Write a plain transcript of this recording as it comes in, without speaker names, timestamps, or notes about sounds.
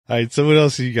right. So what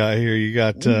else you got here? You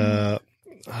got,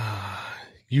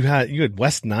 you had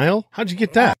West Nile. How'd you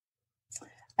get that?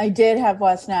 I did have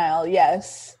West Nile.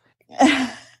 Yes.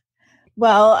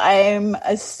 Well, I'm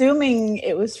assuming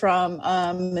it was from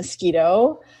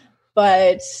mosquito,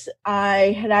 but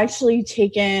I had actually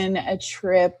taken a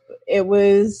trip. It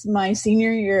was my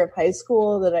senior year of high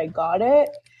school that I got it.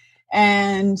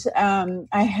 And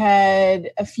I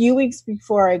had, a few weeks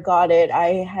before I got it,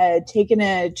 I had taken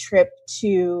a trip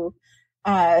to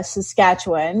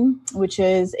Saskatchewan, which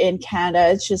is in Canada.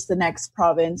 It's just the next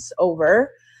province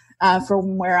over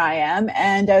from where I am.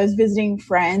 And I was visiting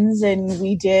friends, and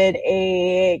we did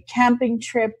a camping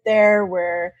trip there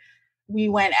where we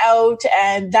went out,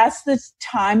 and that's the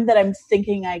time that I'm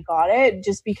thinking I got it,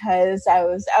 just because I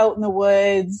was out in the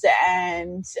woods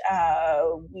and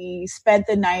we spent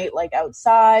the night like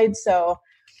outside. So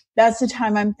that's the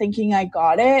time I'm thinking I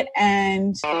got it.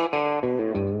 And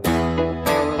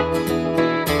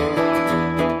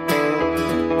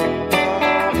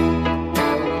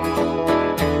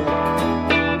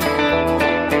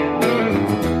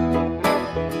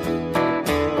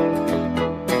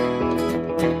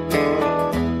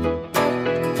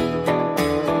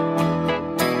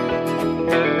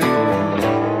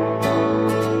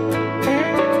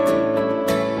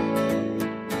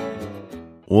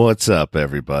What's up,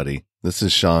 everybody? This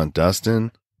is Sean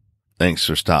Dustin. Thanks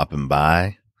for stopping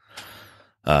by.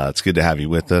 It's good to have you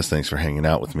with us. Thanks for hanging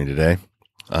out with me today.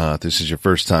 If this is your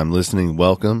first time listening,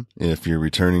 welcome. If you're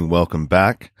returning, welcome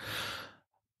back.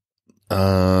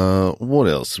 What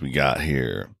else we got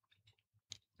here?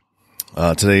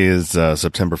 Today is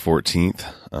September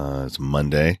 14th. It's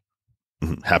Monday.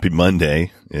 Happy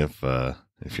Monday if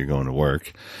you're going to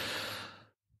work.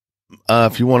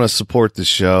 If you want to support the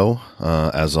show,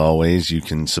 as always, you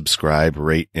can subscribe,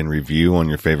 rate, and review on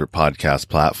your favorite podcast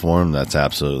platform. That's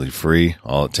absolutely free.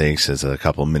 All it takes is a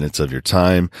couple minutes of your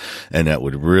time, and that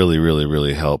would really, really,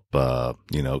 really help,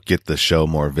 get the show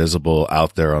more visible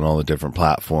out there on all the different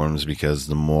platforms, because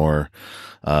the more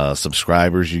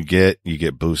subscribers you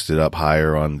get boosted up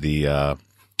higher on the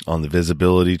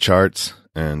visibility charts,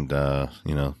 and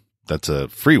that's a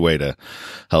free way to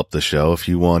help the show. If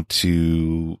you want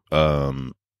to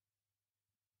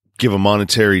give a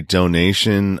monetary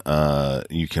donation,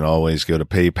 you can always go to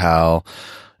PayPal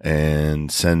and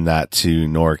send that to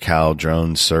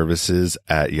norcaldroneservices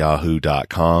at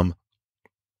yahoo.com.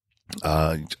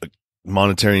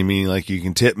 Monetary meaning like you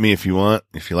can tip me if you want.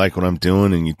 If you like what I'm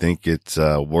doing and you think it's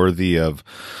worthy of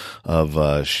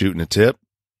shooting a tip,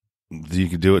 you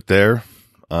can do it there.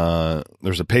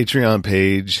 There's a Patreon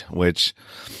page, which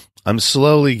I'm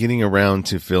slowly getting around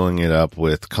to filling it up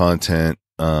with content.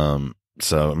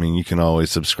 So, you can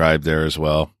always subscribe there as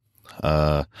well.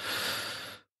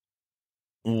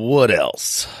 What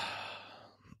else?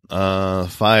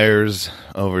 Fires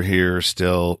over here are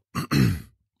still,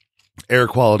 air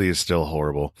quality is still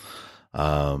horrible.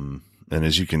 And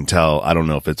as you can tell, I don't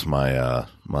know if it's my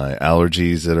my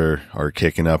allergies that are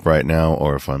kicking up right now,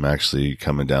 or if I'm actually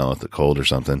coming down with a cold or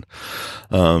something.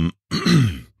 I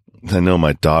know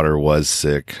my daughter was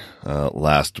sick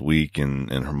last week,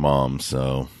 and her mom,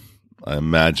 so I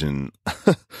imagine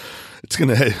it's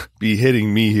gonna be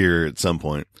hitting me here at some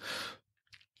point.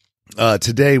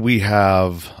 Today we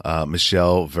have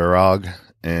Michelle Virog,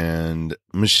 and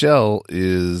Michelle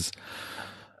is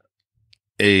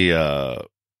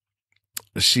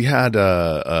she had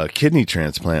a kidney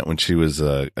transplant when she was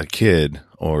a kid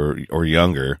or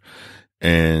younger,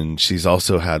 and she's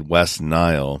also had West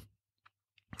Nile.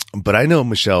 But I know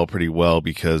Michelle pretty well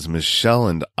because Michelle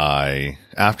and I,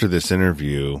 after this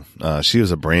interview, she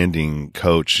was a branding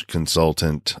coach,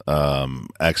 consultant,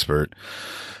 expert,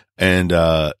 and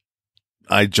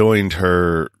I joined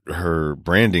her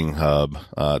branding hub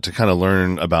to kind of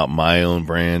learn about my own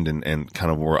brand and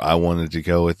kind of where I wanted to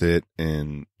go with it.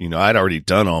 And, I'd already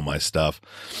done all my stuff.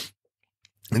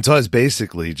 And so I was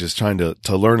basically just trying to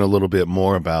learn a little bit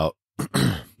more about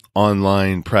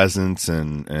online presence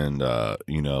and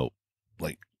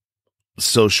like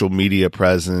social media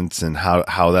presence and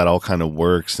how that all kind of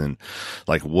works, and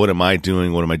like, what am I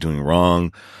doing? What am I doing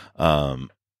wrong?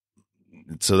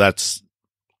 So that's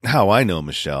how I know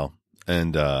Michelle.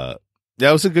 And yeah,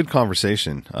 it was a good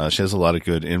conversation. She has a lot of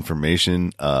good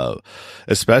information,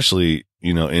 especially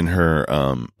in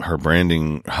her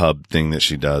branding hub thing that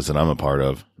she does that I'm a part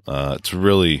of. It's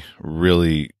really,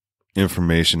 really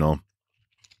informational,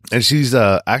 and she's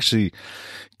actually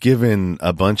given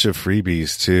a bunch of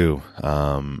freebies too,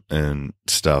 and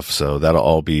stuff. So that'll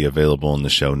all be available in the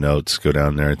show notes. Go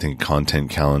down there. I think content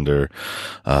calendar,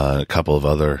 a couple of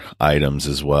other items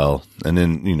as well. And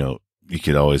then, you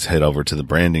could always head over to the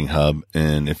branding hub.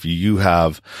 And if you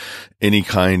have any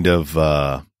kind of,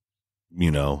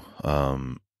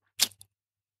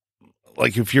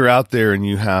 like if you're out there and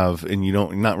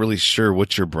you're not really sure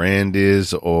what your brand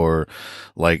is, or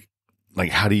like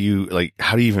how do you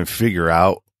even figure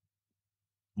out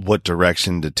what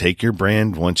direction to take your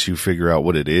brand once you figure out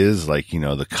what it is, like,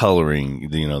 the coloring,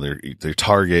 their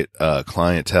target,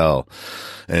 clientele,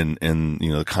 and,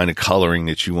 the kind of coloring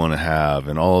that you want to have,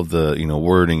 and all of the,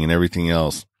 wording and everything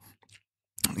else,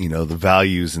 the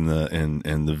values and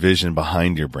the vision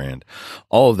behind your brand.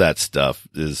 All of that stuff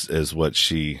is what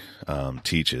she,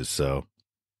 teaches. So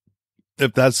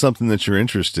if that's something that you're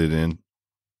interested in,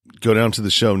 go down to the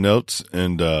show notes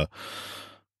and,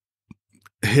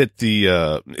 hit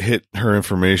her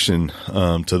information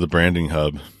to the branding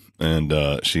hub, and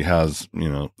she has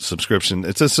subscription.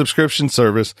 It's a subscription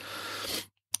service,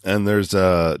 and there's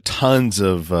tons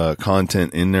of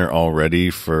content in there already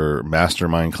for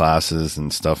mastermind classes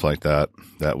and stuff like that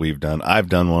we've done. I've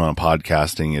done one on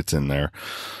podcasting. It's in there.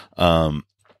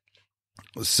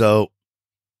 So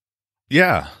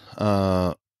yeah,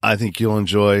 I think you'll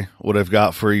enjoy what I've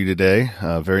got for you today.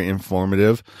 Very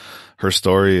informative. Her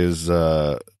story is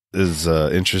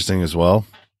interesting as well.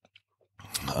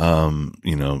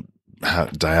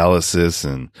 Dialysis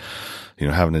and,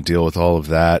 having to deal with all of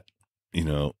that,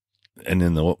 and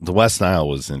then the West Nile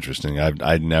was interesting.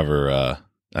 I'd never,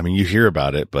 you hear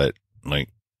about it, but like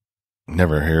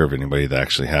never hear of anybody that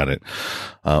actually had it,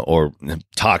 or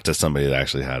talk to somebody that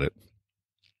actually had it.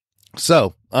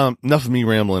 So, enough of me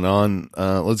rambling on.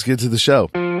 Let's get to the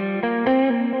show.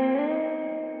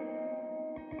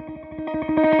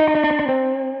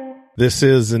 This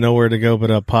is the Nowhere to Go But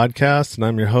Up podcast, and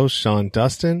I'm your host, Sean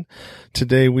Dustin.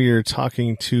 Today we are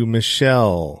talking to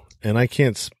Michelle, and I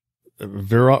can't,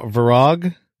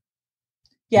 Virog?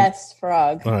 Yes,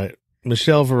 Virog. All right.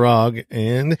 Michelle Virog,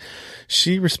 and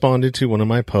she responded to one of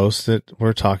my posts that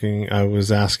we're talking. I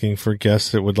was asking for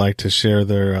guests that would like to share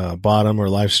their bottom or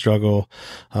life struggle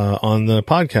on the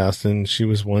podcast, and she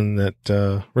was one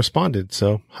that responded.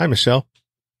 So, hi, Michelle.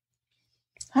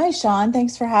 Hi, Sean.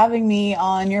 Thanks for having me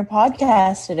on your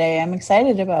podcast today. I'm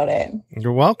excited about it.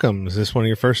 You're welcome. Is this one of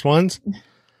your first ones?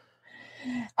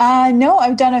 No,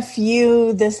 I've done a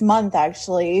few this month,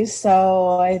 actually.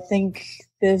 So I think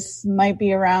this might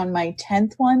be around my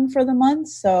 10th one for the month.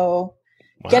 So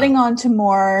wow. Getting on to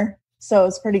more. So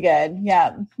it's pretty good.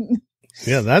 Yeah.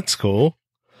 Yeah, that's cool.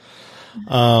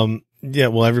 Yeah,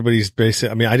 well, everybody's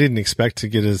basic. I didn't expect to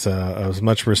get as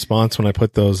much response when I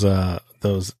put those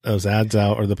ads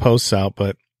out or the posts out,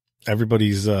 but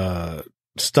everybody's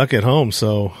stuck at home,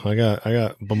 so I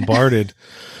got bombarded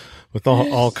with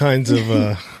all kinds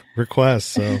of requests.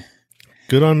 So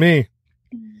good on me.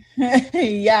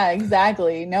 Yeah,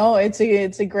 exactly. No, it's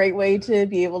a great way to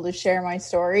be able to share my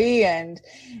story, and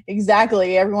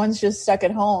exactly, everyone's just stuck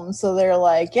at home, so they're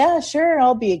like, yeah, sure,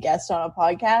 I'll be a guest on a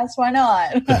podcast. Why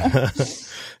not?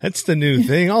 That's the new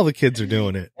thing. All the kids are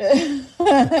doing it.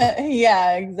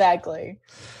 Yeah, exactly.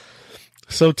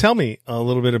 So tell me a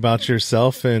little bit about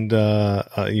yourself, and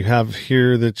you have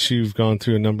here that you've gone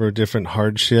through a number of different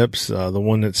hardships. The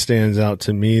one that stands out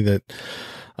to me that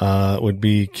would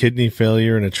be kidney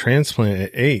failure and a transplant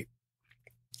at 8.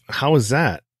 How was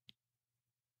that?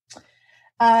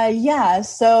 Yeah.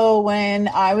 So when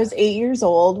I was 8 years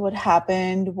old, what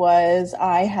happened was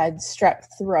I had strep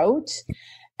throat,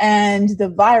 and the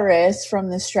virus from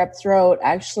the strep throat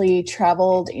actually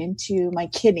traveled into my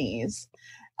kidneys.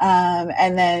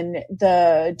 And then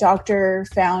the doctor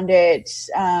found it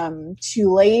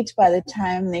too late by the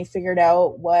time they figured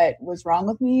out what was wrong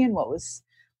with me and what was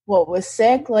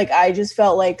sick. Like, I just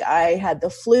felt like I had the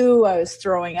flu. I was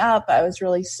throwing up. I was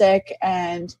really sick.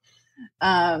 And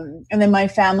then my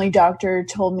family doctor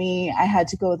told me I had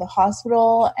to go to the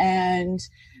hospital. And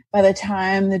by the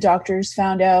time the doctors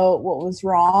found out what was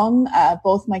wrong,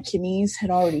 both my kidneys had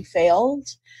already failed.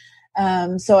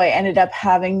 So I ended up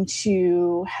having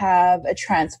to have a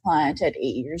transplant at 8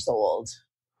 years old.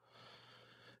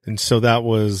 And so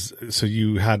so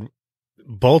you had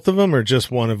both of them, or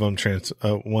just one of them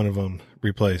one of them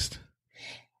replaced?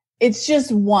 It's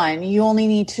just one.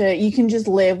 You can just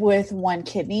live with one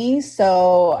kidney.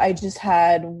 So I just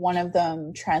had one of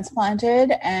them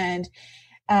transplanted, and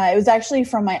it was actually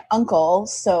from my uncle.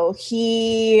 So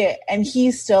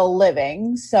he's still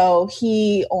living. So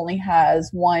he only has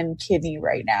one kidney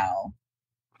right now.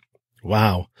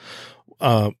 Wow.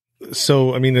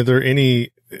 So, are there any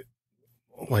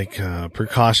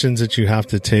precautions that you have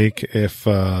to take if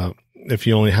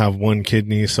you only have one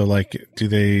kidney? So do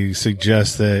they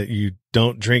suggest that you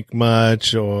don't drink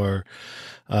much, or,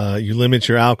 you limit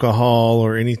your alcohol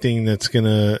or anything that's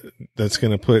gonna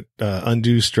put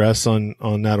undue stress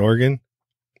on that organ?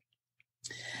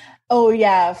 Oh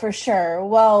yeah, for sure.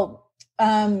 Well,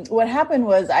 what happened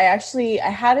was I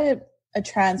had a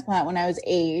transplant when I was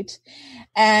 8,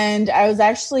 and I was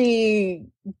actually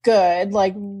good,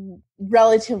 like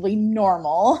relatively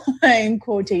normal in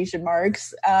quotation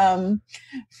marks,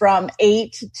 from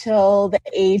 8 till the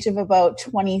age of about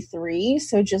 23.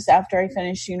 So just after I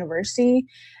finished university.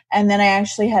 And then I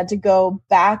actually had to go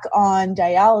back on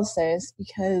dialysis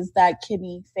because that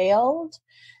kidney failed.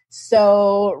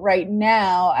 So right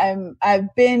now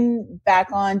I've been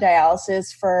back on dialysis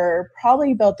for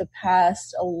probably about the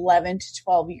past 11 to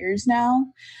 12 years now.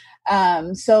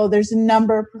 So there's a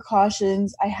number of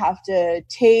precautions I have to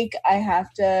take. I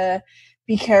have to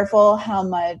be careful how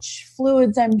much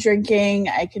fluids I'm drinking.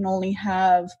 I can only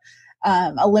have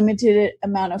a limited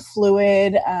amount of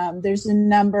fluid. There's a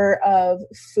number of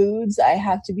foods I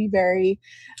have to be very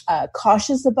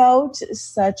cautious about,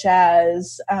 such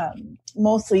as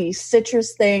mostly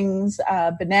citrus things,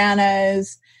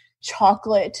 bananas,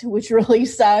 chocolate, which really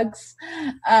sucks.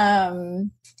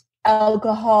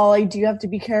 Alcohol, I do have to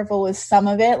be careful with some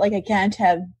of it. Like I can't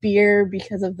have beer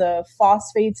because of the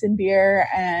phosphates in beer,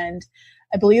 and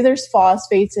I believe there's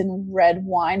phosphates in red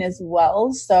wine as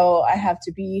well. So I have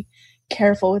to be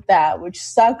careful with that, which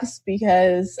sucks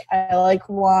because I like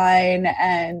wine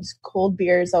and cold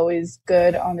beer is always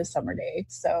good on a summer day.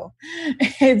 So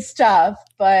it's tough,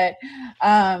 but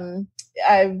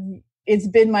it's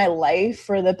been my life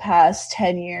for the past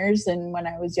 10 years and when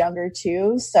I was younger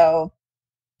too. So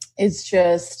it's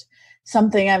just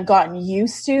something I've gotten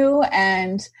used to,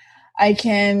 and I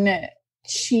can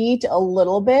cheat a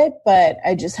little bit, but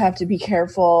I just have to be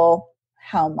careful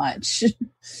how much.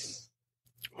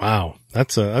 Wow.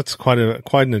 That's quite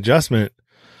an adjustment,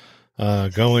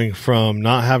 going from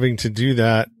not having to do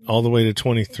that all the way to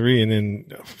 23 and then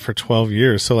for 12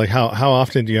 years. So like how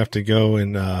often do you have to go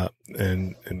and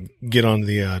get on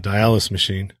the dialysis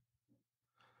machine?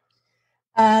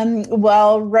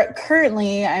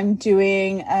 Currently I'm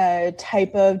doing a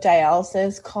type of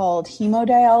dialysis called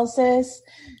hemodialysis.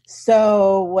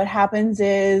 So what happens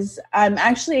is I'm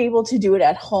actually able to do it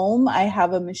at home. I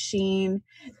have a machine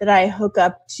that I hook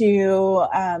up to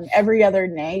every other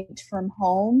night from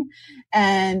home,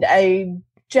 and I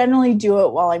generally do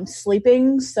it while I'm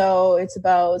sleeping. So it's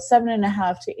about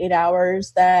 7.5 to 8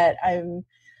 hours that I'm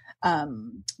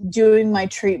doing my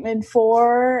treatment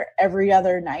for every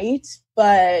other night.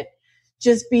 But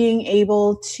just being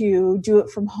able to do it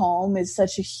from home is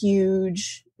such a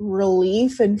huge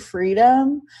relief and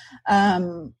freedom.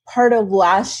 Part of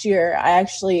last year, I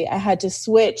had to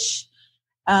switch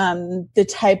the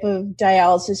type of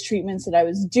dialysis treatments that I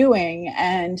was doing.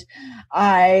 And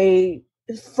I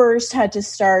first had to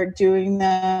start doing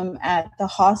them at the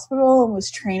hospital and was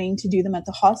training to do them at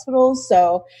the hospital.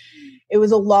 So it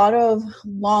was a lot of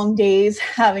long days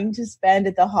having to spend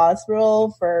at the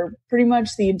hospital for pretty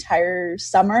much the entire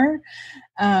summer.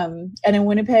 And in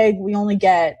Winnipeg, we only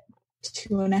get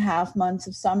 2.5 months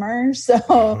of summer. So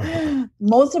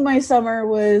most of my summer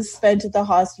was spent at the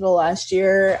hospital last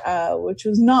year, which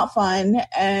was not fun.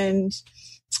 And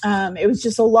it was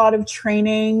just a lot of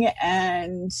training.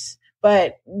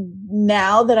 But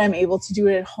now that I'm able to do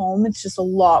it at home, it's just a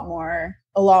lot more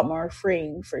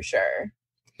freeing for sure.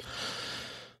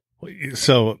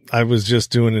 So I was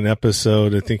just doing an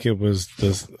episode. I think it was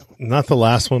not the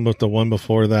last one, but the one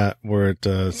before that, where it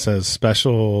says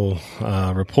special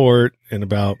report and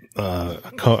about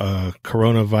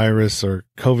coronavirus or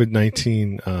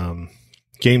COVID-19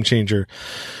 game changer.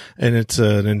 And it's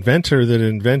an inventor that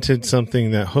invented something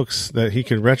that he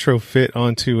could retrofit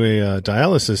onto a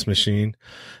dialysis machine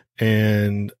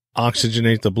and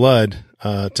oxygenate the blood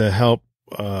to help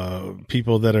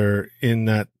people that are in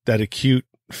that acute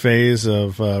phase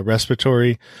of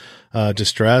respiratory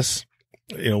distress,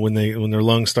 when their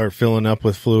lungs start filling up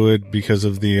with fluid because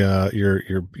of the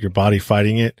your body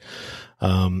fighting it.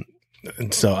 And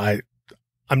so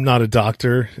I'm not a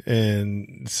doctor,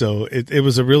 and so it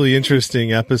was a really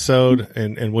interesting episode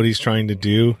and what he's trying to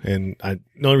do. And the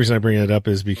only reason I bring it up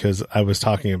is because I was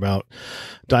talking about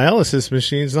dialysis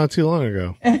machines not too long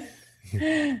ago.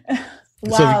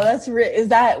 Wow, was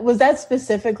that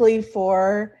specifically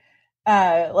for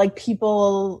like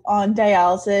people on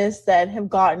dialysis that have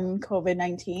gotten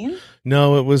COVID-19?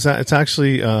 No, it's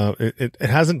actually it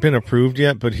hasn't been approved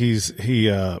yet, but he was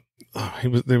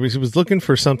looking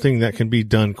for something that can be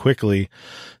done quickly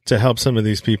to help some of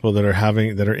these people that are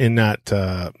in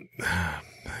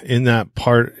that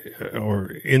part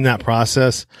or in that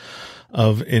process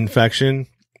of infection.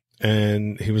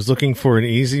 and he was looking for an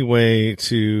easy way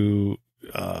to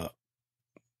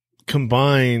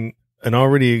combine an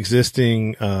already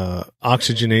existing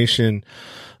oxygenation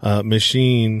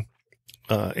machine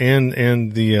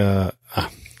and the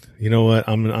you know what,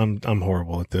 I'm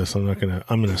horrible at this. I'm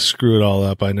gonna screw it all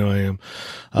up. I know I am.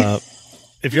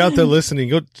 If you're out there listening,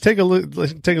 go take a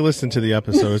listen to the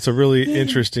episode. It's a really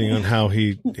interesting on how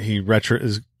he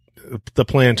is the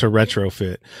plan to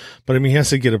retrofit. But I mean, he has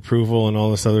to get approval and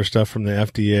all this other stuff from the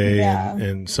FDA. Yeah.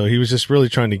 And so he was just really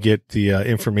trying to get the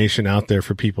information out there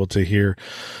for people to hear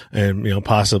and,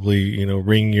 possibly,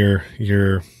 ring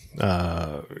your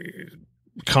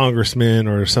congressman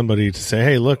or somebody to say,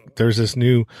 hey, look, there's this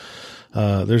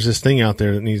thing out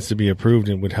there that needs to be approved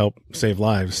and would help save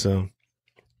lives. So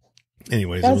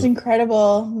anyways, that's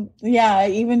incredible. Yeah.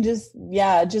 Even just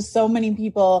so many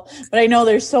people, but I know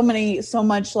there's so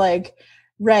much like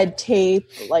red tape,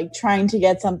 like trying to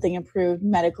get something approved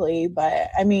medically, but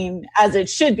I mean, as it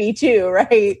should be too,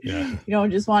 right? Yeah. You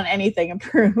don't just want anything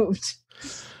approved.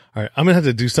 All right. I'm going to have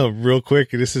to do something real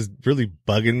quick. This is really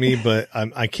bugging me, but I'm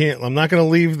not going to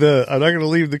leave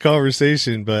the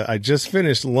conversation, but I just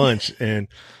finished lunch and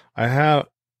there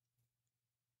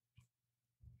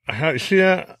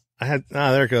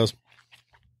it goes.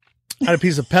 I had a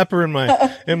piece of pepper in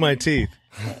my teeth.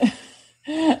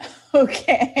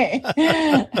 Okay.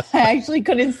 I actually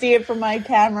couldn't see it from my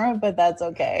camera, but that's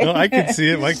okay. No, I can see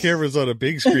it. My camera's on a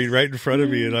big screen right in front of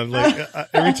me, and I'm like,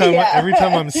 every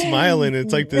time I'm smiling,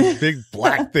 it's like this big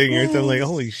black thing. I'm like,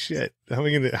 holy shit! How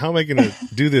am I gonna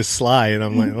do this sly? And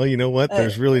I'm like, well, you know what?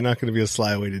 There's really not going to be a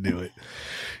sly way to do it.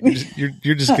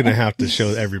 You're just going to have to show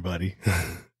everybody.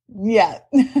 Yeah.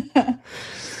 All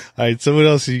right. So what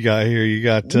else you got here? You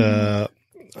got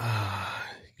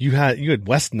you had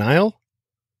West Nile.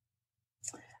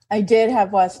 I did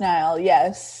have West Nile,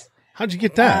 yes. How'd you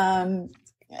get that?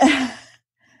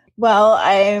 Well,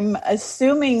 I'm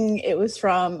assuming it was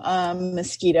from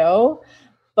mosquito,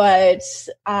 but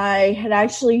I had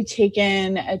actually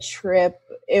taken a trip.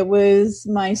 It was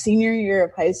my senior year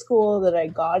of high school that I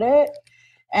got it.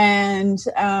 And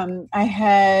I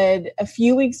had, a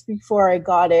few weeks before I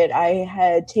got it, I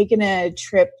had taken a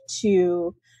trip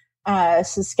to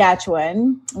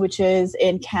Saskatchewan, which is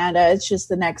in Canada. It's just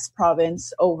the next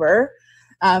province over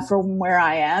from where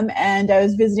I am. And I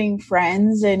was visiting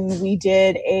friends, and we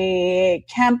did a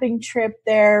camping trip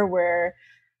there where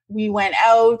we went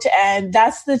out, and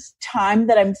that's the time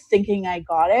that I'm thinking I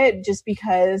got it, just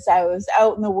because I was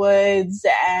out in the woods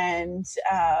and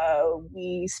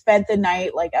we spent the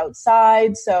night like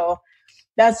outside. So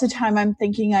that's the time I'm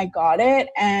thinking I got it.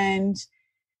 And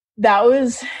that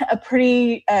was a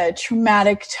pretty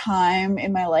traumatic time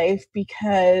in my life,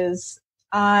 because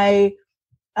I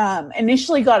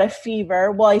initially got a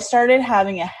fever. Well, I started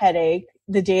having a headache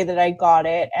the day that I got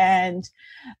it. And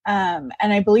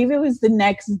I believe it was the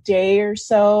next day or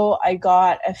so I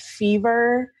got a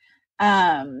fever.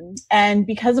 And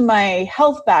because of my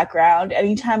health background,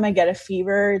 anytime I get a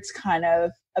fever, it's kind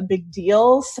of a big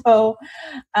deal. So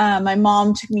my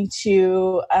mom took me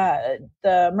to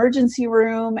the emergency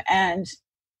room, and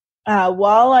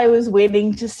while I was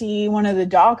waiting to see one of the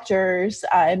doctors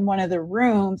in one of the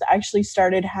rooms, I actually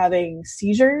started having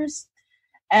seizures.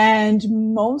 And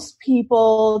most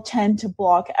people tend to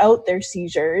block out their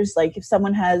seizures. Like if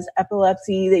someone has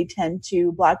epilepsy, they tend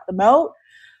to block them out.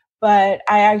 But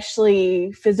I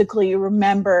actually physically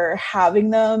remember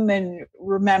having them, and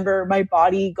remember my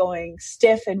body going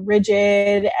stiff and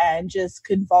rigid and just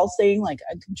convulsing like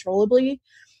uncontrollably,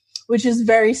 which is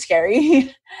very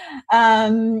scary.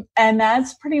 And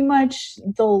that's pretty much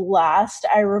the last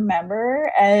I remember.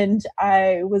 And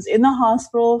I was in the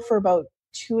hospital for about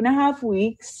 2.5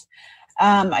 weeks.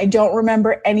 I don't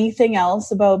remember anything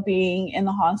else about being in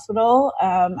the hospital.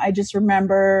 I just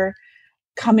remember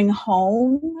coming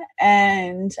home,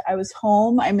 and I was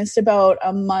home. I missed about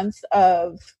a month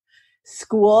of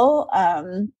school.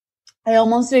 I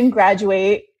almost didn't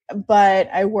graduate, but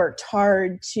I worked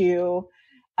hard to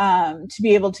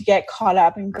be able to get caught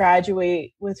up and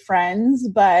graduate with friends.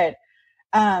 But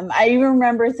I even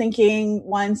remember thinking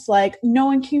once, like, no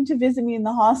one came to visit me in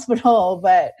the hospital,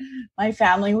 but my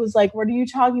family was like, what are you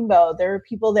talking about? There are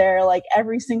people there like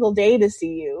every single day to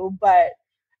see you. But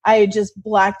I had just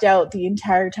blacked out the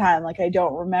entire time. Like, I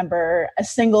don't remember a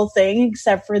single thing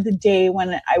except for the day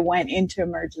when I went into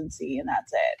emergency, and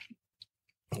that's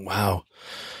it. Wow.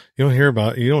 You don't hear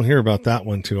about that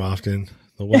one too often.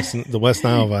 The West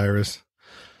Nile virus.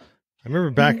 I remember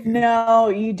back. No,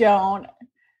 you don't.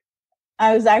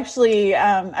 I was actually,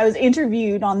 I was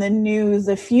interviewed on the news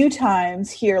a few times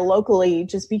here locally,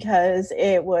 just because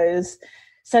it was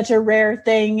such a rare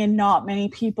thing, and not many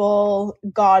people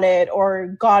got it, or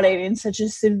got it in such a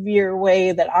severe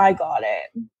way that I got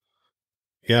it.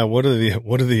 Yeah. What are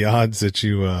the odds that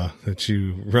you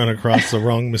run across the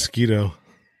wrong mosquito?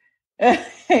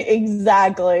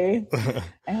 Exactly.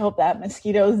 I hope that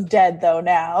mosquito's dead though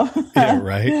now. Yeah,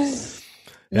 right.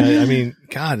 I mean,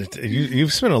 God,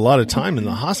 you've spent a lot of time in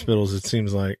the hospitals, it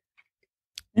seems like.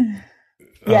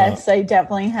 Yes, I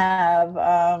definitely have.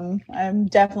 I'm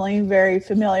definitely very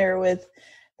familiar with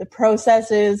the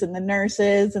processes and the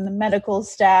nurses and the medical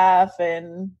staff.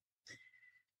 And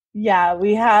yeah,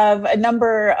 we have a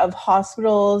number of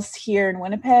hospitals here in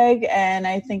Winnipeg, and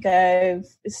I think I've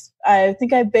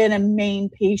been a main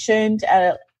patient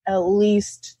at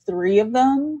least 3 of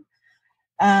them.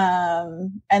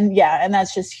 And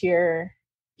that's just here.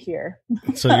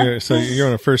 So you're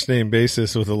on a first name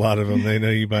basis with a lot of them. They know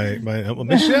you by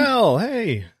Michelle.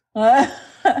 Hey.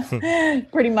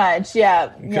 Pretty much.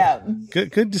 Yeah. Yeah.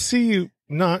 Good to see you.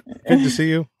 Not good to see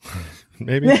you.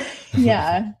 Maybe.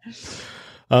 Yeah.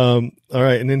 All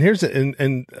right. And then here's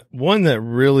and one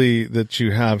that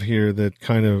you have here that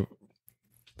kind of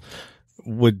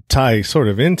would tie sort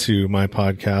of into my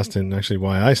podcast, and actually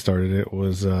why I started it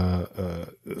was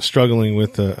struggling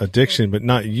with addiction, but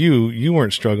not you. You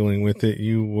weren't struggling with it.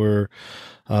 You were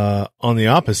on the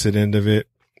opposite end of it,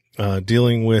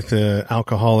 dealing with an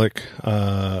alcoholic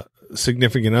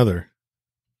significant other.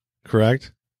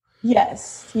 Correct?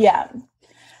 Yes. Yeah.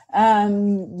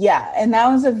 Yeah. And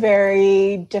that was a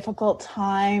very difficult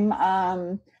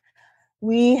time.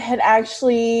 We had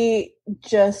actually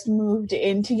just moved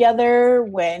in together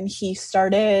when he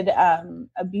started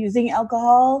abusing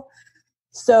alcohol.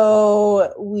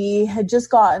 So we had just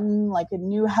gotten like a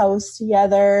new house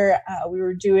together.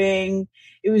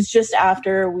 It was just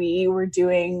after we were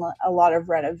doing a lot of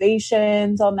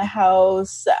renovations on the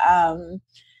house.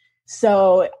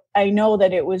 So I know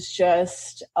that it was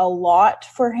just a lot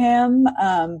for him,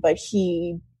 but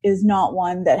he is not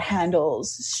one that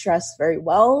handles stress very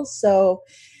well. So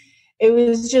it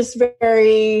was just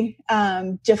very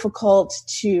difficult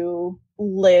to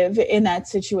live in that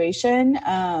situation.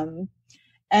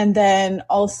 And then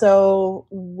also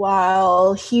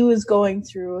while he was going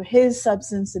through his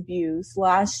substance abuse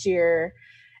last year,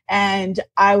 and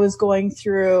I was going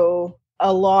through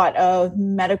a lot of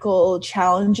medical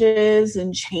challenges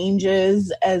and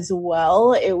changes as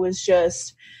well, it was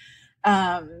just,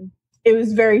 it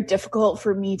was very difficult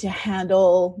for me to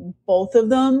handle both of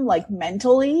them, like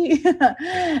mentally.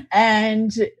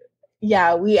 And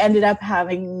yeah, we ended up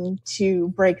having to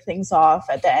break things off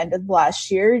at the end of last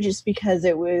year, just because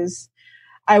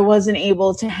I wasn't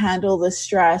able to handle the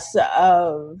stress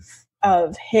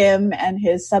of him and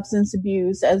his substance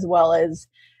abuse, as well as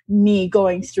me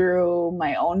going through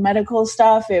my own medical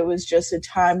stuff. It was just a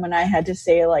time when I had to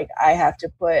say, like, I have to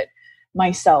put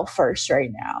myself first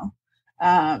right now.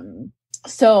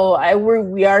 So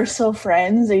we are still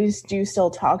friends. I do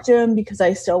still talk to him because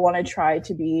I still want to try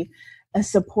to be a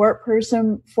support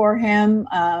person for him.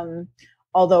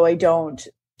 Although I don't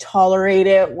tolerate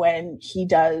it when he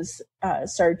does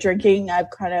start drinking. I've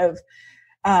kind of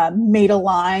made a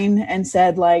line and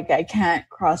said, like, I can't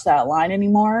cross that line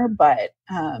anymore, but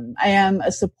I am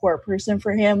a support person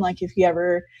for him. Like, if he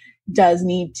ever does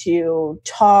need to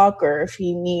talk, or if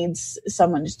he needs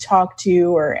someone to talk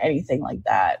to, or anything like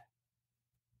that.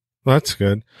 Well, that's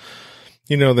good.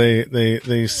 You know,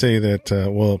 they say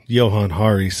that, Johan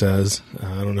Hari says,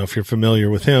 I don't know if you're familiar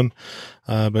with him,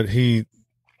 but he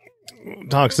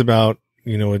talks about,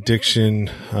 addiction,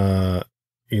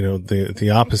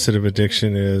 the opposite of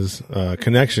addiction is,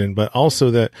 connection, but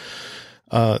also that,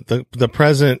 the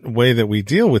present way that we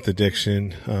deal with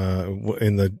addiction,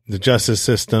 in the justice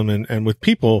system and with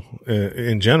people,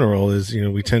 in general is,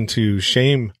 we tend to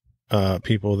shame,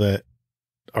 people that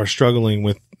are struggling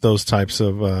with those types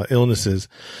of, illnesses,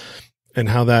 and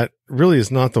how that really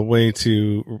is not the way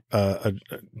to,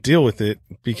 deal with it,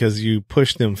 because you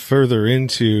push them further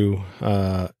into,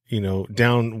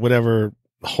 down whatever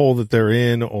hole that they're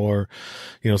in, or,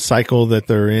 cycle that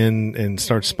they're in, and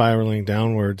start spiraling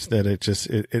downwards, that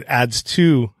it adds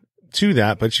to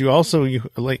that. But you also, you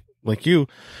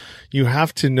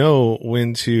have to know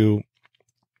when to,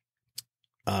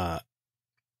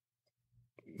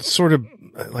 sort of,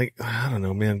 like, I don't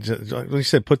know, man, just, like you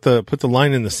said, put the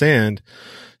line in the sand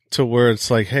to where it's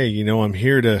like, hey, I'm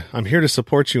here to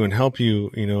support you and help you,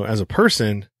 as a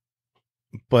person.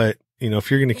 But,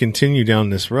 if you're going to continue down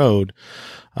this road,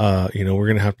 we're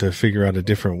going to have to figure out a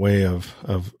different way of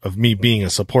me being a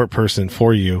support person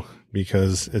for you,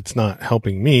 because it's not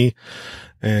helping me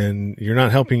and you're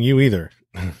not helping you either.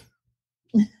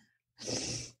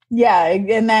 Yeah,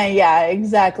 and that, yeah,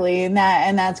 exactly. And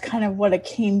that's kind of what it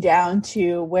came down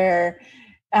to, where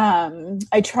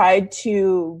I tried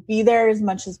to be there as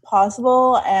much as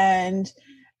possible, and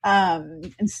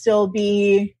still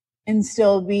be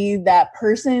that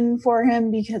person for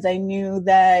him, because I knew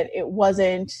that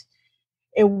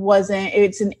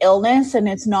it's an illness and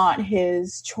it's not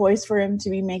his choice for him to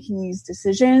be making these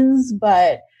decisions.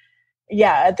 But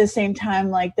yeah, at the same time,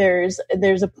 like there's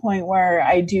a point where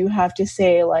I do have to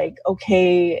say, like,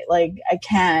 okay, like I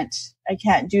can't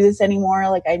do this anymore.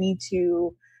 Like I need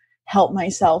to help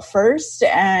myself first.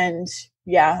 And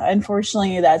yeah,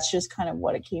 unfortunately, that's just kind of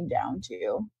what it came down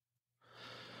to.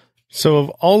 So of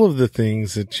all of the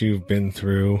things that you've been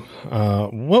through,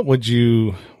 what would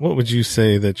you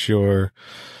say that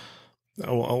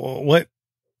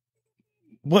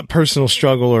what personal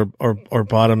struggle or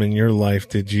bottom in your life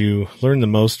did you learn the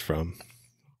most from,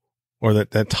 or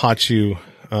that taught you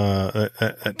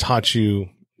that taught you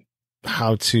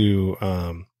how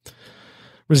to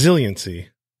resiliency?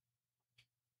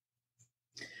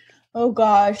 Oh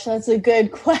gosh, that's a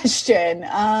good question.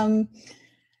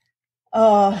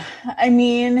 I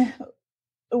mean,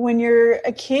 when you're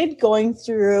a kid going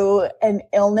through an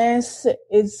illness,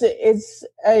 it's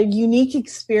a unique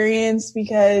experience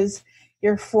because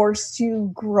you're forced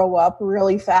to grow up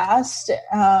really fast,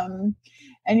 and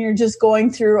you're just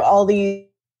going through all these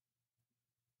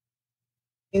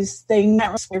things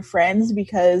with your friends,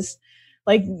 because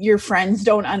like your friends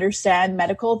don't understand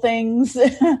medical things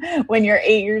when you're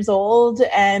 8 years old,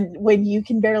 and when you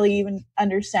can barely even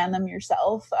understand them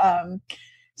yourself.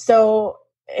 So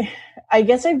I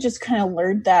guess I've just kind of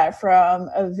learned that from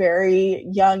a very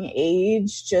young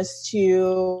age, just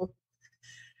to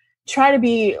try to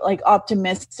be like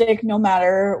optimistic no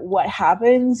matter what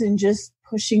happens, and just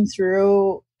pushing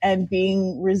through and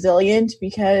being resilient,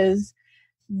 because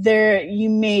there you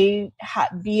may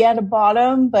be at a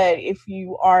bottom, but if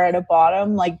you are at a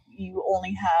bottom, like you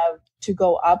only have to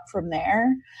go up from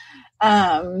there.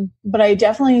 But I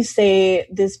definitely say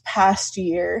this past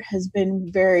year has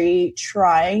been very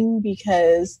trying,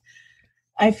 because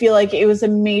I feel like it was a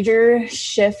major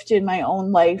shift in my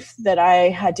own life that I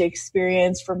had to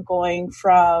experience, from going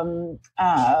from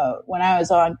when I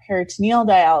was on peritoneal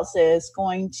dialysis,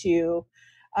 going to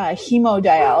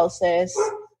hemodialysis.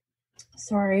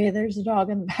 Sorry, there's a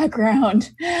dog in the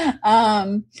background.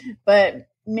 But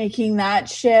making that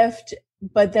shift,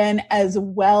 but then as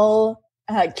well,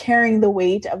 carrying the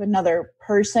weight of another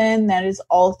person that is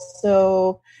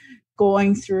also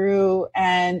going through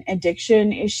an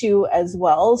addiction issue as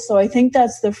well. So I think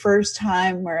that's the first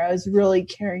time where I was really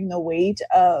carrying the weight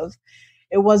of,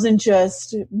 it wasn't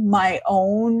just my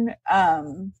own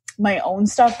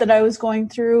stuff that I was going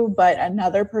through, but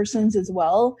another person's as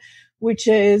well, which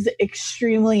is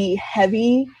extremely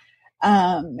heavy.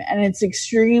 And it's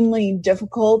extremely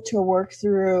difficult to work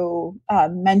through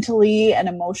mentally and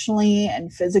emotionally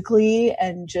and physically,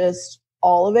 and just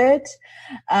all of it.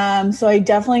 So I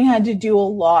definitely had to do a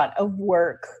lot of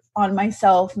work on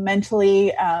myself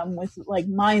mentally, with like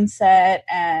mindset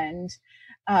and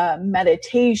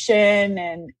meditation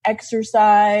and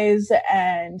exercise,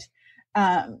 and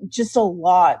just a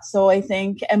lot. So I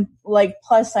think, and like,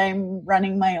 plus I'm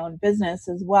running my own business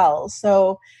as well.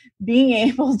 So being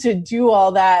able to do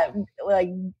all that, like,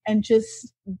 and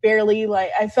just barely, like,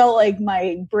 I felt like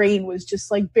my brain was just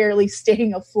like barely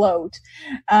staying afloat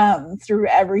through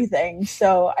everything.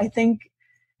 So I think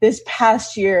this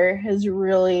past year has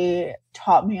really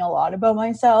taught me a lot about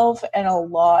myself, and a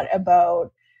lot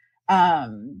about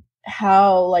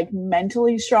how like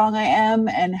mentally strong I am,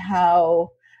 and how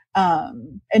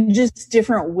and just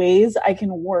different ways I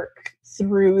can work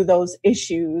through those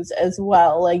issues as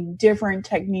well, like different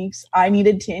techniques I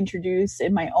needed to introduce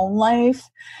in my own life,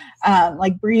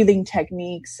 like breathing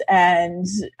techniques, and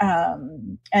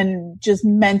just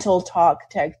mental talk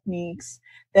techniques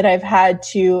that I've had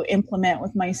to implement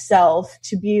with myself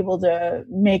to be able to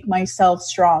make myself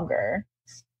stronger.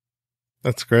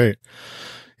 That's great.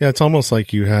 Yeah, it's almost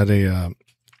like you had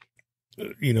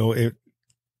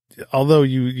although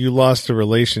you lost a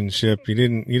relationship, you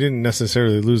didn't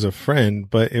necessarily lose a friend,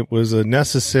 but it was a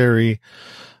necessary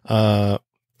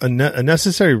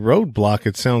necessary roadblock,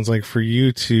 it sounds like, for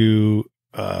you to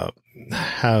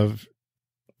have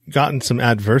gotten some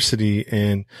adversity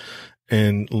and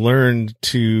learned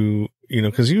to,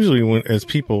 because usually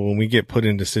when we get put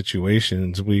into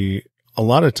situations, we a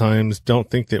lot of times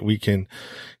don't think that we can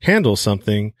handle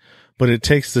something. But it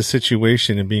takes the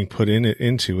situation and being put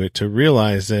into it to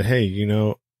realize that, hey,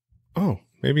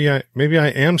 maybe I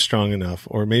am strong enough,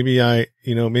 or maybe I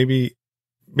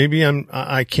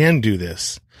can do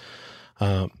this.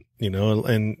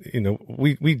 and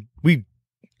we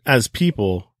as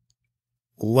people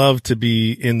love to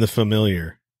be in the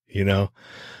familiar, yes.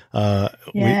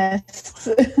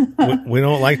 we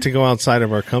don't like to go outside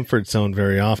of our comfort zone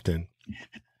very often.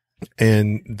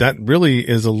 And that really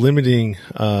is a limiting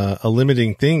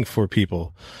thing for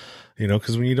people,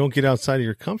 because when you don't get outside of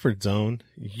your comfort zone,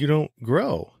 you don't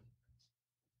grow.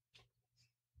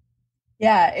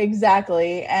 Yeah,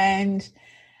 exactly. And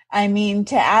I mean,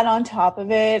 to add on top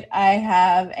of it, I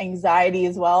have anxiety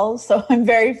as well. So I'm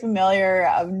very familiar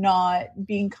of not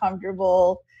being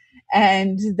comfortable.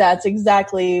 And that's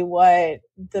exactly what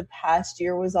the past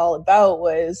year was all about.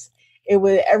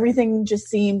 Everything just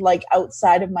seemed like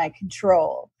outside of my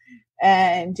control.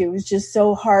 And it was just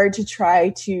so hard to try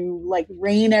to like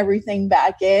rein everything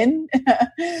back in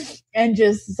and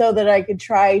just so that I could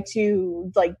try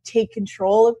to like take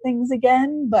control of things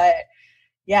again. But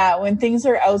yeah, when things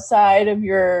are outside of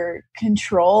your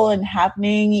control and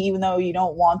happening, even though you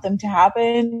don't want them to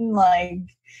happen, like,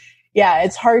 yeah,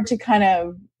 it's hard to kind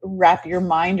of wrap your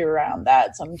mind around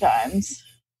that sometimes.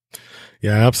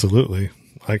 Yeah, absolutely.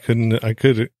 I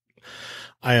 100%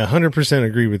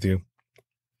 agree with you.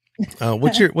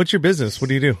 What's your business? What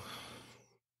do you do?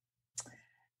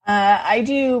 I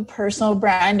do personal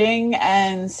branding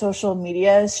and social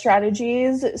media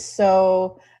strategies.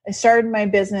 So I started my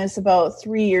business about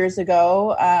 3 years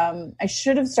ago. I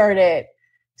should have started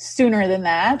sooner than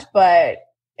that, but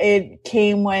it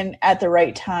came at the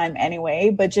right time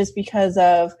anyway. But just because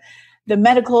of the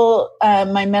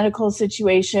my medical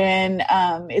situation,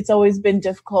 it's always been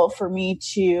difficult for me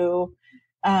to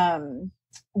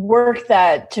work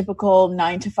that typical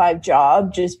 9-to-5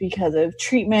 job just because of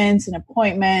treatments and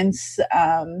appointments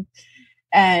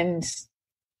and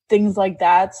things like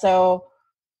that. So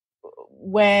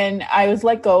when I was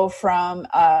let go from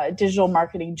a digital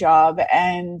marketing job,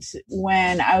 and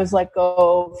when I was let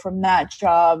go from that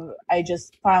job, I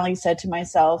just finally said to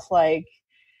myself, like,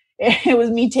 it was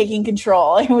me taking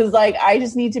control. It was like, I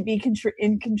just need to be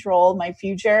in control of my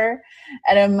future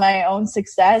and of my own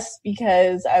success,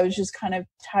 because I was just kind of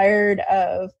tired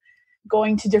of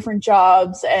going to different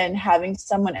jobs and having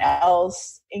someone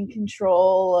else in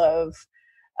control of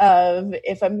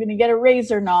if I'm going to get a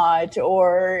raise or not,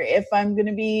 or if I'm going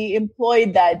to be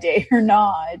employed that day or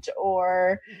not,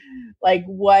 or like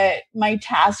what my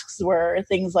tasks were,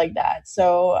 things like that.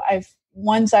 So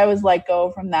once I was let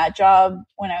go from that job,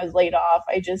 when I was laid off,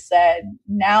 I just said,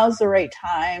 now's the right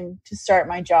time to start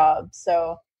my job.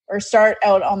 Or start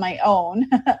out on my own.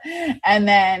 And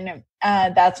then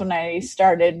that's when I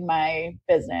started my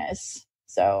business.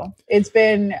 So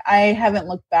I haven't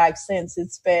looked back since.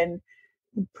 It's been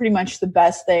pretty much the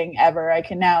best thing ever. I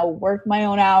can now work my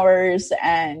own hours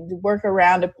and work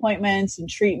around appointments and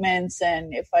treatments.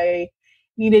 And if I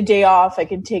need a day off, I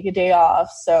can take a day off.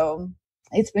 So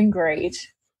it's been great.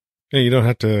 Yeah, you don't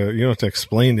have to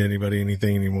explain to anybody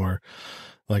anything anymore.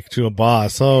 Like to a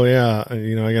boss, oh yeah,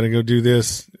 I got to go do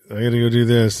this. I got to go do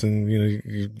this. And,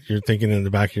 you're thinking in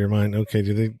the back of your mind, okay,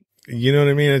 do they, you know what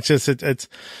I mean? It's just, exactly.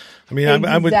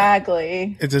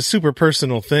 It's a super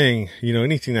personal thing,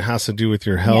 anything that has to do with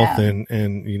your health and,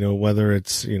 whether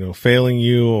it's, failing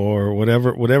you or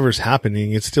whatever's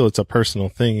happening, it's a personal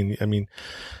thing. And I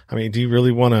mean, do you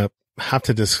really want to have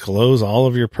to disclose all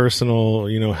of your personal,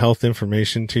 health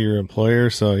information to your employer?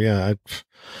 So yeah,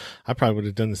 I probably would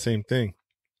have done the same thing.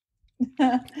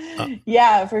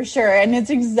 Yeah, for sure. And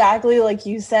it's exactly like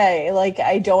you say, like,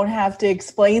 I don't have to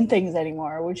explain things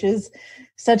anymore, which is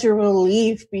such a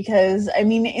relief, because I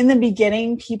mean, in the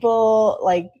beginning, people,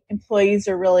 like employees,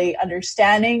 are really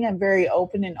understanding. I'm very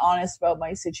open and honest about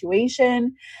my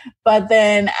situation. But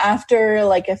then after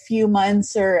like a few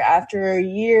months, or after a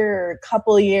year or a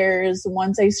couple of years,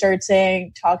 once I start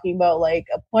talking about like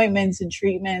appointments and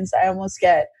treatments, I almost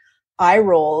get eye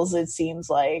rolls. It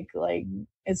seems like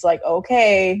it's like,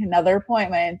 okay, another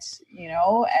appointment, and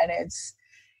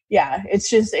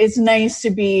it's nice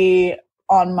to be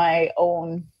on my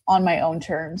own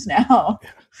terms now.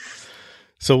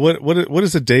 So what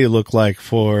does a day look like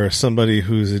for somebody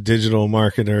who's a digital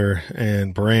marketer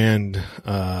and brand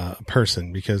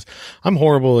person? Because I'm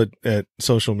horrible at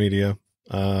social media.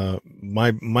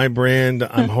 My brand,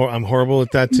 I'm horrible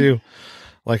at that too.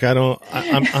 Like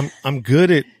I'm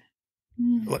good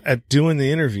at doing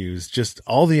the interviews, just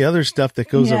all the other stuff that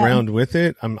goes around with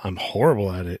it. I'm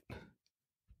horrible at it.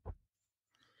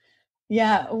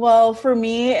 Yeah. Well, for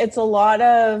me, it's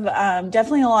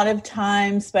definitely a lot of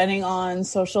time spending on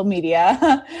social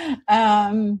media.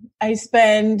 My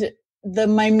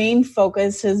main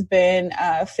focus has been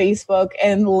Facebook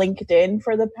and LinkedIn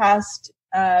for the past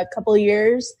couple of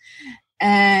years.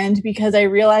 And because I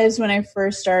realized when I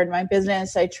first started my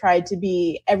business, I tried to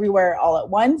be everywhere all at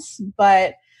once,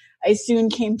 but I soon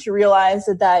came to realize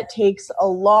that that takes a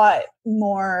lot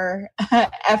more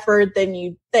effort than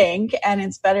you think. And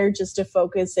it's better just to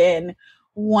focus in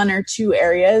one or two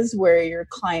areas where your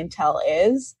clientele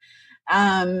is.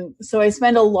 So I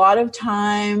spend a lot of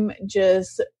time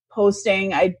just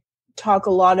posting. I talk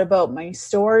a lot about my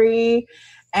story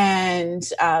and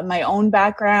my own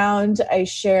background. I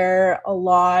share a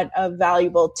lot of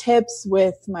valuable tips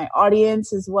with my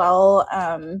audience as well.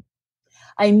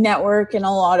 I network in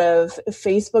a lot of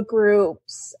Facebook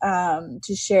groups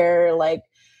to share like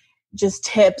just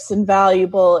tips and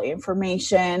valuable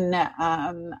information.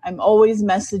 I'm always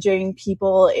messaging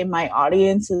people in my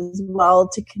audience as well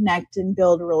to connect and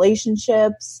build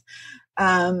relationships.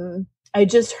 I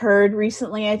just heard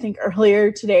recently, I think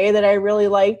earlier today, that I really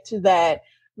liked that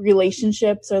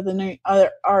relationships are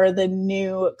the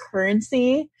new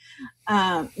currency.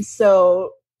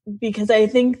 So because I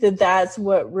think that that's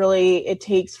what really it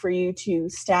takes for you to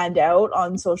stand out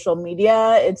on social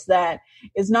media. It's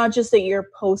not just that you're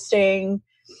posting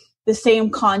the same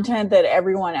content that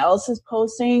everyone else is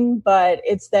posting, but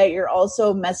it's that you're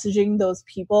also messaging those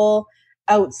people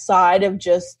outside of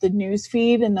just the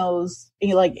newsfeed and those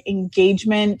like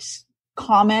engagement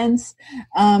comments,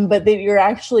 but that you're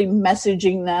actually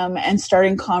messaging them and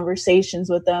starting conversations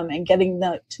with them and getting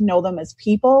them to know them as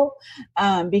people,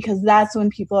 because that's when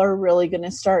people are really going to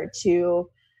start to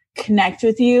connect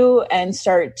with you and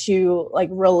start to like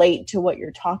relate to what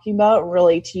you're talking about,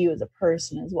 relate to you as a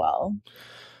person as well.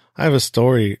 I have a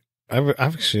story. I've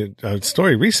actually a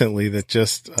story recently that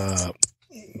just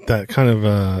that kind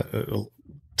of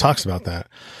talks about that.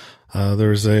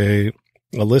 There's a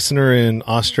listener in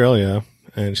Australia,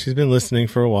 and she's been listening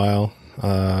for a while.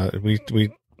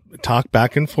 We talk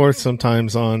back and forth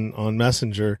sometimes on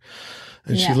Messenger,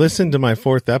 and she listened to my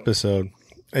 4th episode,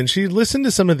 and she listened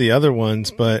to some of the other ones,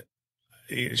 but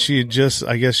she just,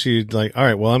 I guess she'd like, all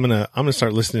right, well, I'm going to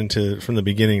start listening to from the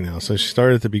beginning now. So she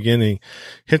started at the beginning,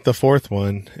 hit the 4th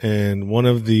one, and one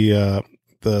of the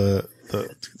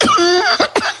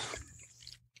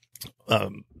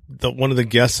one of the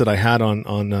guests that I had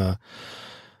on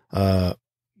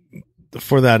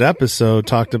for that episode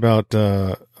talked about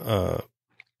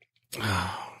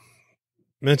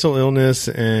mental illness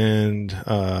and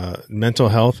mental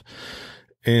health.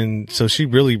 And so she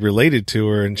really related to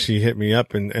her, and she hit me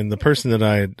up, and the person that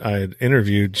I had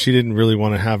interviewed, she didn't really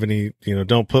want to have any,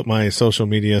 don't put my social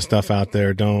media stuff out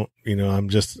there. Don't,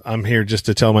 I'm here just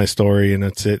to tell my story, and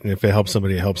that's it. And if it helps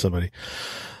somebody, it helps somebody.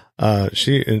 But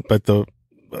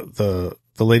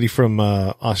the lady from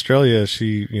Australia,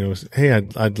 she, hey,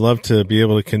 I'd love to be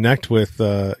able to connect with,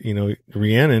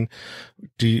 Rhiannon.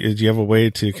 Do you have a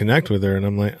way to connect with her? And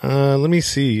I'm like, let me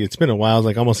see. It's been a while,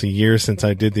 like almost a year since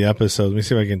I did the episode. Let me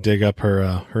see if I can dig up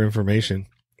her information.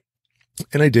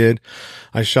 And I did.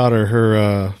 I shot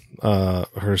her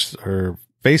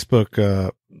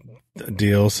Facebook,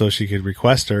 deal so she could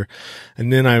request her.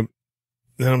 And then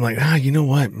I'm like, you know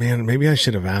what, man, maybe I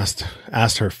should have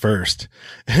asked her first.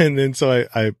 And then so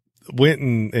I went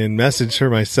and messaged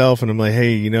her myself, and I'm like,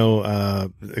 hey,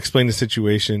 explain the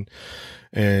situation.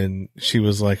 And she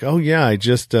was like, oh yeah, I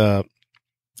just, I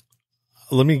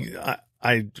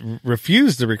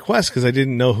refused the request because I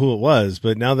didn't know who it was.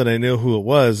 But now that I know who it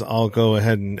was, I'll go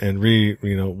ahead and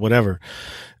whatever.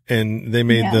 And they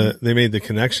made the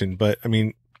connection. But I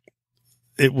mean,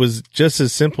 it was just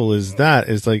as simple as that.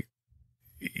 It's like,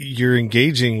 you're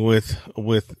engaging with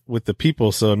the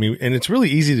people. So, I mean, and it's really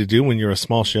easy to do when you're a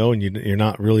small show and you're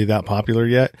not really that popular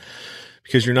yet,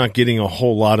 because you're not getting a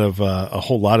whole lot of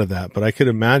that. But I could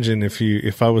imagine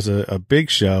if I was a big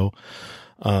show,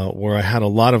 where I had a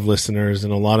lot of listeners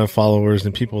and a lot of followers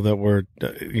and people that were,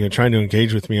 trying to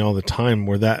engage with me all the time,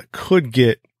 where that could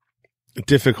get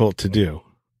difficult to do.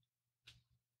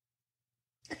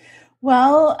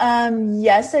 Well,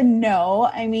 yes and no.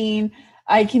 I mean,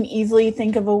 I can easily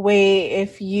think of a way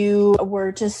if you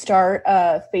were to start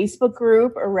a Facebook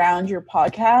group around your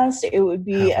podcast. It would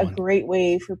be a great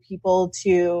way for people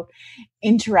to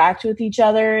interact with each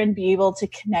other and be able to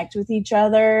connect with each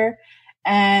other.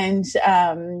 And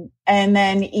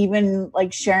then even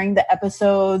like sharing the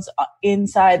episodes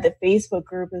inside the Facebook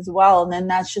group as well. And then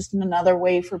that's just another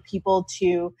way for people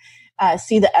to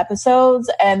see the episodes,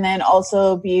 and then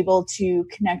also be able to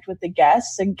connect with the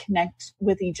guests and connect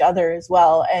with each other as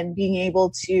well, and being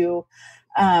able to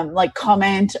like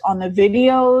comment on the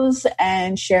videos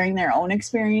and sharing their own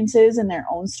experiences and their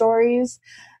own stories.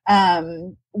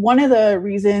 One of the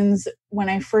reasons when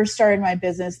I first started my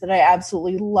business that I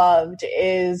absolutely loved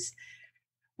is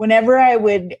whenever I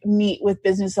would meet with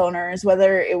business owners,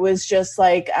 whether it was just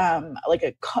like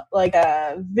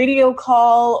a video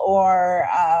call or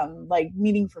like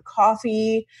meeting for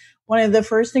coffee, one of the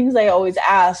first things I always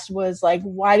asked was like,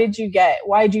 why did you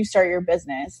start your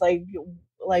business? Like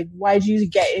why did you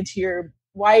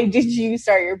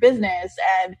start your business?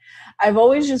 And I've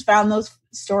always just found those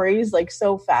stories like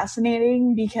so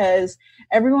fascinating, because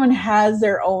everyone has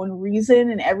their own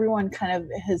reason and everyone kind of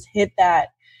has hit that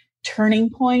turning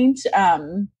point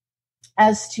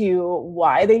as to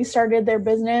why they started their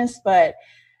business. But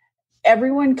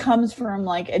everyone comes from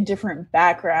like a different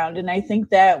background. And I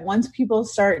think that once people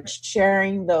start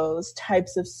sharing those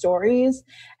types of stories,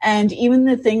 and even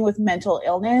the thing with mental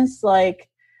illness, like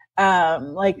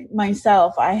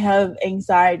myself, I have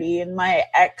anxiety, and my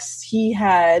ex, he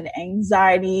had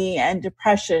anxiety and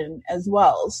depression as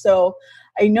well. So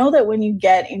I know that when you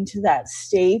get into that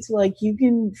state, like you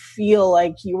can feel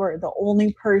like you are the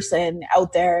only person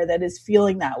out there that is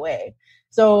feeling that way.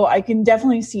 So I can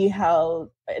definitely see how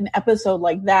an episode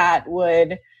like that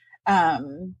would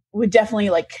definitely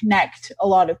like connect a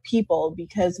lot of people,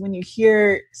 because when you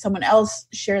hear someone else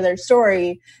share their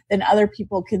story, then other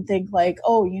people can think like,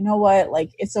 oh, you know what, like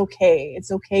it's okay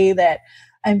that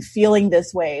I'm feeling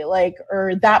this way, like,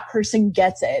 or that person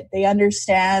gets it, they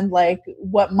understand like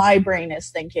what my brain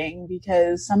is thinking.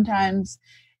 Because sometimes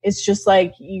it's just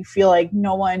like you feel like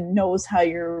no one knows how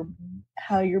your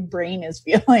brain is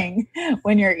feeling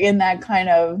when you're in that kind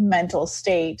of mental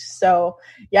state. So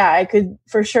yeah, I could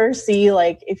for sure see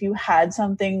like if you had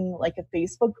something like a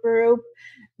Facebook group,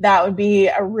 that would be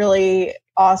a really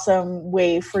awesome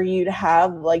way for you to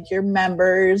have like your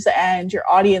members and your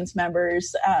audience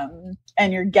members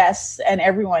and your guests and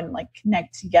everyone like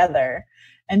connect together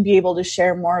and be able to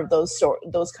share more of those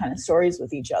kind of stories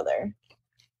with each other.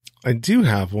 I do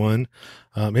have one.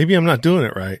 Maybe I'm not doing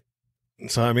it right.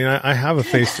 So, I mean, I have a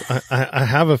I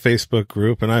have a Facebook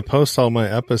group, and I post all my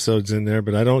episodes in there,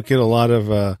 but I don't get a lot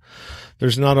of,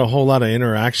 there's not a whole lot of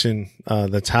interaction,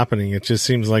 that's happening. It just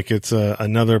seems like it's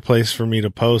another place for me to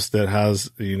post that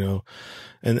has, you know,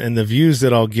 and the views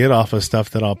that I'll get off of stuff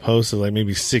that I'll post is like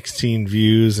maybe 16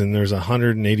 views, and there's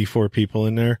 184 people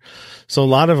in there. So a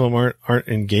lot of them aren't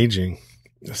engaging.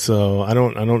 So I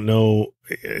don't know.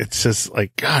 It's just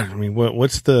like, God, I mean,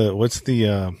 what's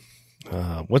the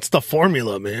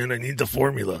formula, man? I need the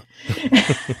formula.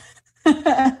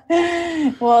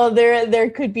 Well, there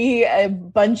could be a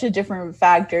bunch of different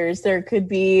factors. There could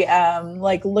be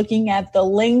like looking at the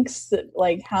links,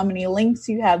 like how many links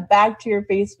you have back to your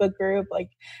Facebook group, like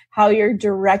how you're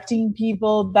directing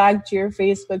people back to your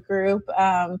Facebook group,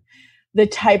 the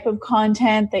type of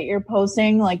content that you're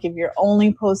posting, like if you're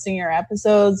only posting your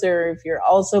episodes or if you're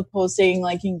also posting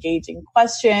like engaging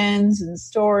questions and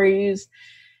stories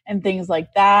and things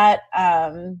like that.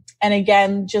 And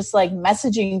again, just like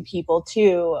messaging people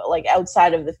too, like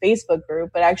outside of the Facebook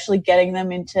group, but actually getting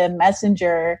them into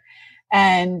Messenger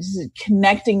and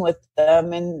connecting with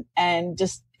them and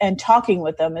talking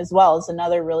with them as well is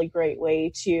another really great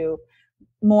way to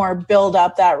more build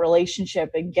up that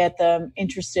relationship and get them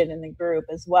interested in the group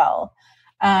as well.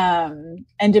 And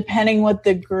depending what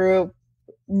the group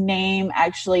name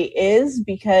actually is,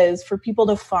 because for people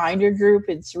to find your group,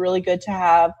 it's really good to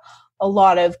have a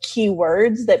lot of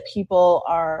keywords that people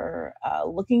are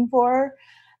looking for.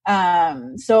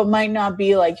 So it might not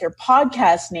be like your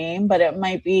podcast name, but it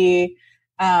might be,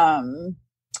 I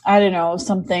don't know,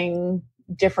 something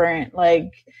different,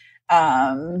 like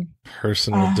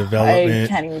personal development. I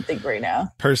can't even think right now.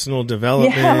 Personal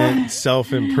development,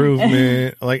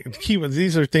 self-improvement, like keywords.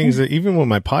 These are things that even with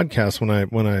my podcast,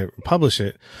 when I publish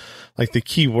it, like the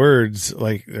keywords,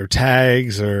 like their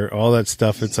tags or all that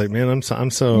stuff. It's like, man, I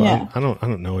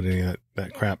don't know what any of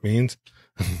that crap means.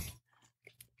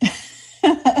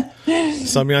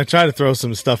 So, I mean, I try to throw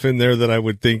some stuff in there that I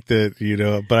would think that, you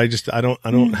know, but I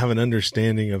don't have an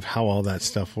understanding of how all that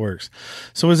stuff works.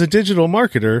 So as a digital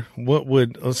marketer,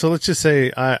 so let's just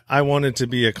say I wanted to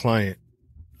be a client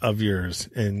of yours,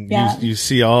 and you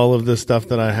see all of the stuff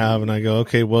that I have, and I go,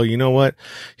 okay, well, you know what?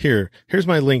 Here's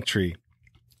my Linktree.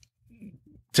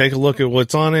 Take a look at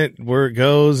what's on it, where it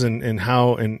goes, and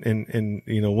how, and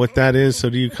you know, what that is. So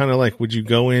do you kind of like, would you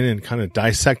go in and kind of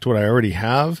dissect what I already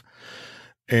have?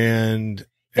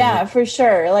 Yeah, for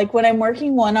sure. Like when I'm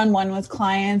working one-on-one with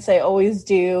clients, I always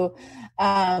do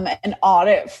an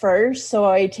audit first. So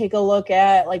I take a look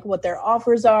at like what their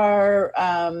offers are,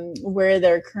 where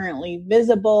they're currently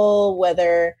visible,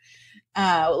 whether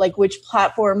like which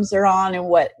platforms they're on and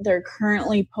what they're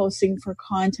currently posting for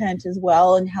content as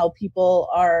well, and how people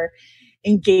are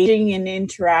engaging and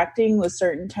interacting with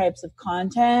certain types of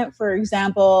content. For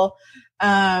example,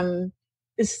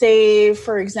 Say,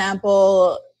 for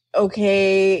example,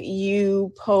 okay,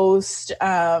 you post,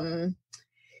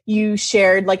 you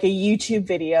shared like a YouTube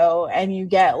video and you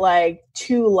get like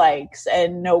 2 likes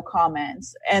and no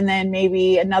comments. And then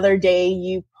maybe another day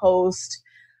you post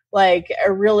like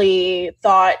a really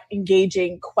thought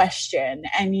engaging question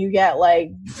and you get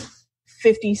like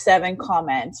 57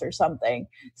 comments or something.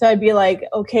 So I'd be like,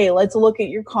 okay, let's look at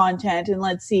your content and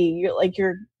let's see,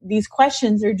 these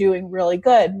questions are doing really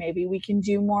good. Maybe we can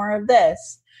do more of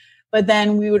this. But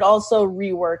then we would also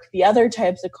rework the other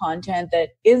types of content that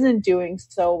isn't doing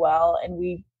so well. And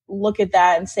we look at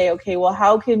that and say, okay, well,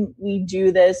 how can we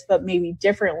do this, but maybe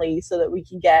differently so that we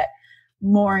can get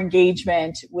more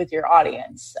engagement with your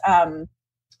audience?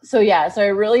 So I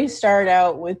really start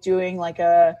out with doing like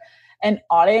an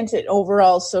audit, an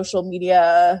overall social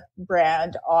media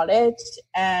brand audit,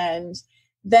 and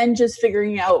then just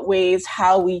figuring out ways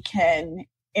how we can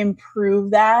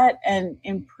improve that and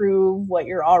improve what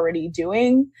you're already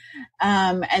doing,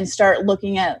 and start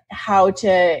looking at how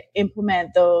to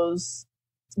implement those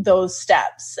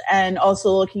steps, and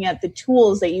also looking at the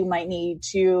tools that you might need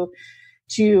to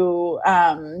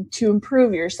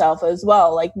improve yourself as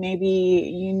well. Like maybe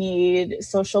you need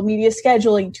social media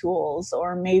scheduling tools,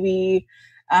 or maybe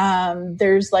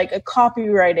there's like a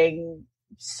copywriting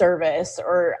service,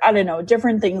 or I don't know,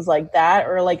 different things like that,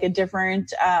 or like a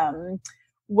different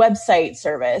website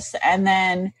service. And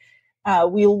then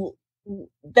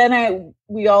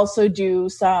we also do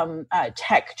some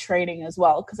tech training as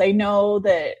well, because I know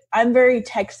that I'm very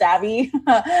tech savvy.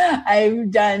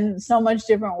 I've done so much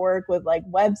different work with like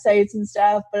websites and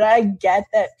stuff, but I get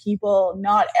that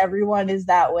not everyone is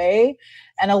that way.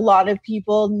 And a lot of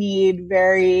people need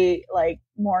very like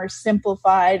more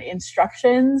simplified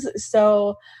instructions.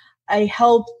 So I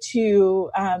help to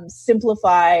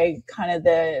simplify kind of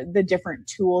the different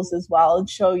tools as well, and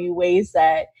show you ways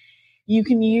that you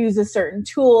can use a certain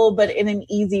tool, but in an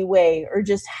easy way, or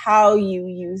just how you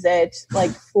use it,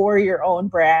 like for your own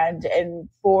brand and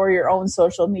for your own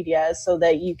social media, so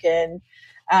that you can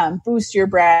boost your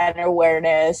brand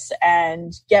awareness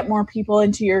and get more people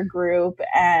into your group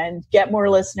and get more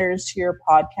listeners to your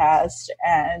podcast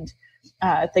and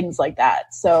things like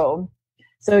that. So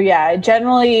I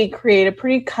generally create a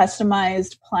pretty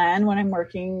customized plan when I'm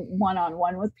working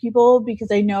one-on-one with people,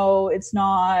 because I know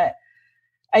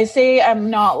I say I'm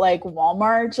not like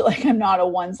Walmart, like I'm not a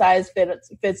one size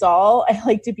fits all. I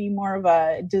like to be more of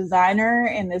a designer,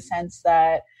 in the sense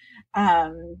that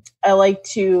I like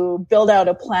to build out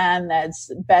a plan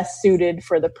that's best suited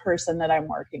for the person that I'm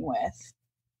working with.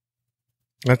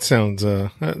 That sounds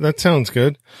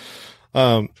good.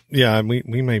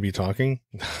 We may be talking.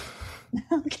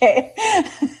 Okay.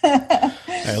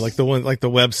 Like the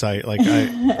website, like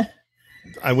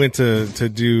I went to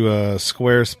do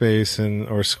Squarespace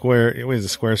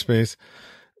Squarespace,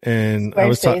 and I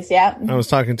was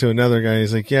talking to another guy.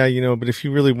 He's like, yeah, but if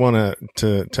you really want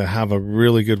to have a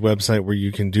really good website where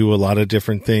you can do a lot of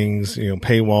different things,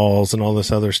 paywalls and all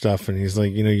this other stuff. And he's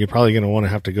like, you're probably going to want to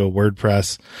have to go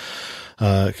WordPress,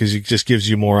 cause it just gives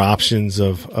you more options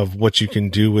of what you can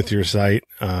do with your site,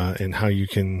 and how you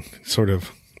can sort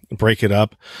of break it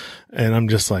up. And I'm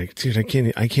just like, dude, I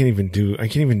can't even do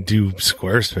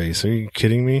Squarespace. Are you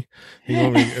kidding me? You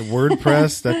want me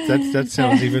WordPress? That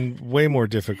sounds even way more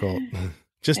difficult.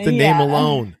 Just the name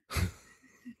alone.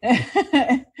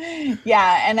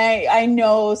 Yeah. And I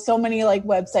know so many like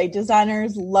website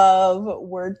designers love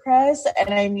WordPress.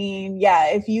 And I mean,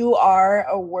 if you are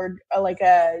a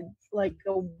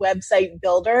website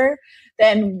builder,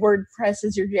 then WordPress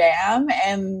is your jam.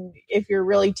 And if you're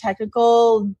really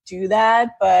technical, do that.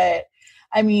 But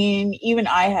I mean, even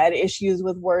I had issues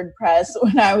with WordPress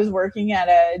when I was working at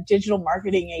a digital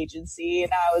marketing agency,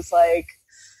 and I was like,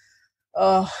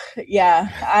 oh yeah,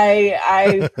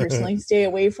 I personally stay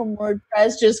away from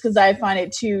WordPress just because I find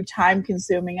it too time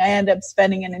consuming. I end up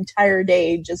spending an entire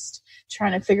day just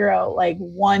trying to figure out like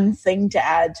one thing to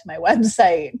add to my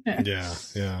website.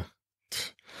 Yeah.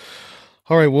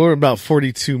 All right, well, we're about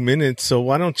 42 minutes, so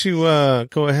why don't you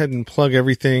go ahead and plug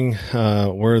everything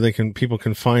where people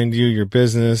can find you, your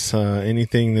business,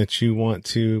 anything that you want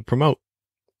to promote.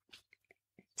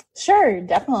 Sure,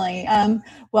 definitely.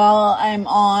 Well, I'm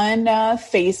on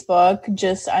Facebook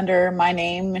just under my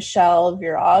name, Michelle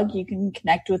Virog. You can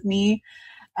connect with me.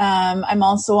 I'm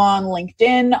also on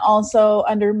LinkedIn, also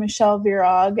under Michelle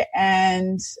Virog,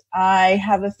 and I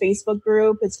have a Facebook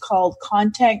group. It's called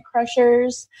Content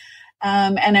Crushers.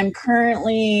 And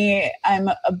I'm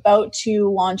about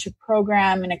to launch a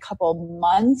program in a couple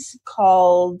months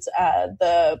called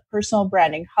the Personal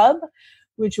Branding Hub,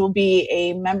 which will be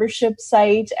a membership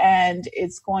site, and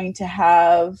it's going to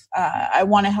have, I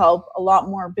want to help a lot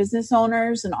more business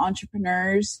owners and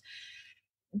entrepreneurs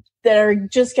that are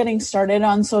just getting started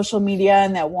on social media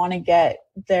and that want to get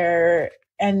their,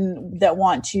 and that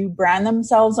want to brand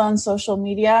themselves on social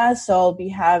media. So I'll be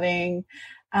having,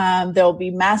 there'll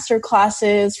be master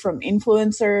classes from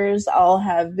influencers. I'll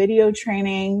have video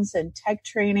trainings and tech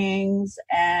trainings,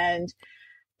 and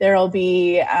there'll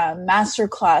be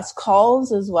masterclass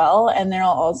calls as well. And there'll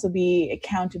also be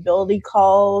accountability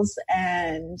calls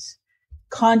and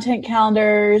content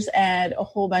calendars and a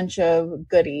whole bunch of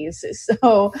goodies.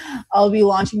 So I'll be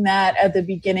launching that at the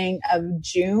beginning of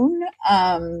June.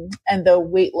 And the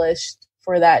wait list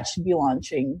for that should be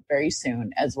launching very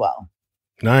soon as well.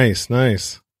 Nice.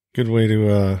 Good way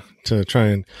to try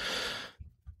and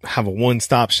have a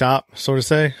one-stop shop, sort of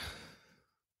say.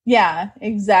 Yeah,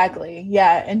 exactly.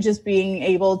 Yeah. And just being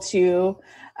able to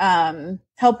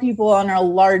help people on a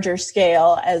larger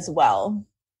scale as well.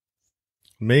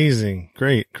 Amazing.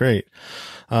 Great. Like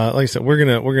I said, we're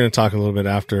going to talk a little bit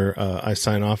after I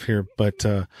sign off here, but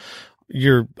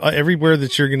you're everywhere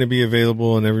that you're going to be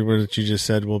available, and everywhere that you just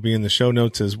said will be in the show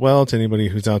notes as well, to anybody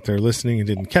who's out there listening and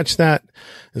didn't catch that,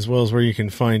 as well as where you can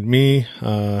find me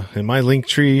in my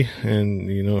Linktree,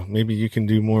 and maybe you can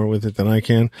do more with it than I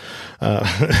can.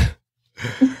 But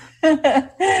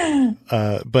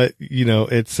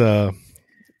it's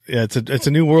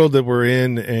a new world that we're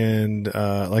in, and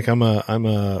like I'm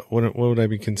a what would I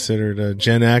be considered, a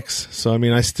Gen X? So I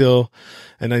mean, I still,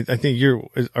 and I think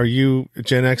are you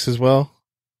Gen X as well?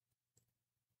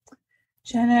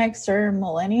 Gen X or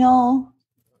millennial?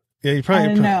 Yeah, you probably. I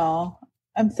don't know.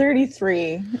 I'm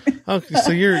 33. Okay,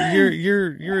 so you're at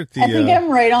the. I think I'm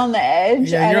right on the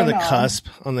edge. Yeah, you're on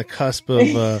the cusp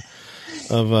of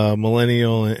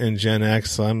millennial and Gen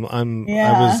X. So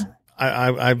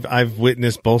I've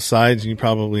witnessed both sides. You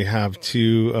probably have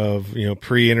too, of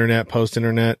pre-internet,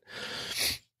 post-internet.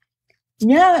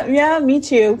 Yeah, me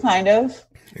too, kind of.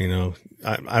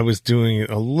 I was doing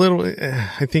a little.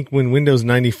 I think when Windows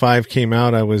 95 came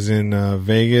out, I was in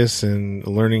Vegas and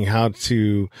learning how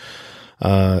to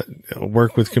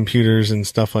work with computers and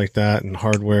stuff like that, and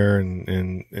hardware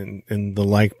and the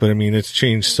like. But I mean, it's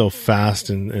changed so fast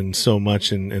and so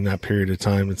much in that period of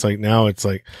time. It's like now it's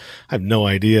like I have no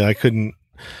idea. I couldn't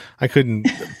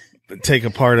take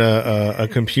apart a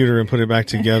computer and put it back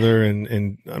together.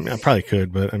 And I mean, I probably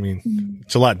could, but I mean,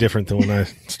 it's a lot different than when I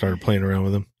started playing around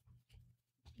with them.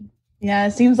 Yeah,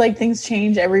 it seems like things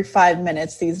change every 5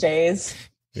 minutes these days.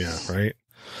 Yeah, right.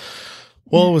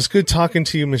 Well, it was good talking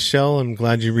to you, Michelle. I'm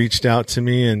glad you reached out to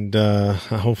me, and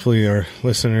hopefully our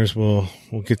listeners will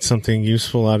get something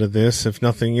useful out of this. If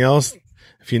nothing else,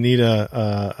 if you need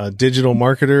a digital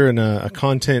marketer and a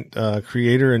content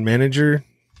creator and manager,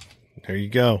 there you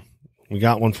go. We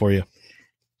got one for you.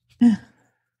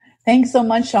 Thanks so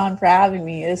much, Sean, for having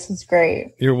me. This was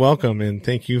great. You're welcome, and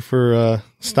thank you for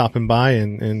stopping by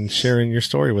and sharing your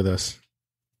story with us.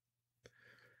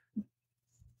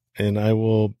 And I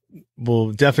will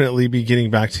definitely be getting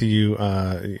back to you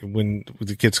when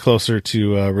it gets closer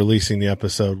to releasing the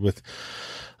episode with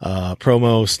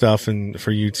promo stuff, and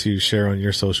for you to share on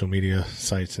your social media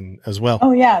sites and as well.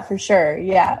 Oh yeah, for sure.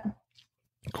 Yeah.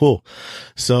 Cool.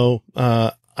 So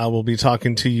I will be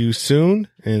talking to you soon,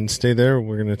 and stay there.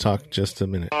 We're going to talk just a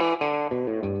minute.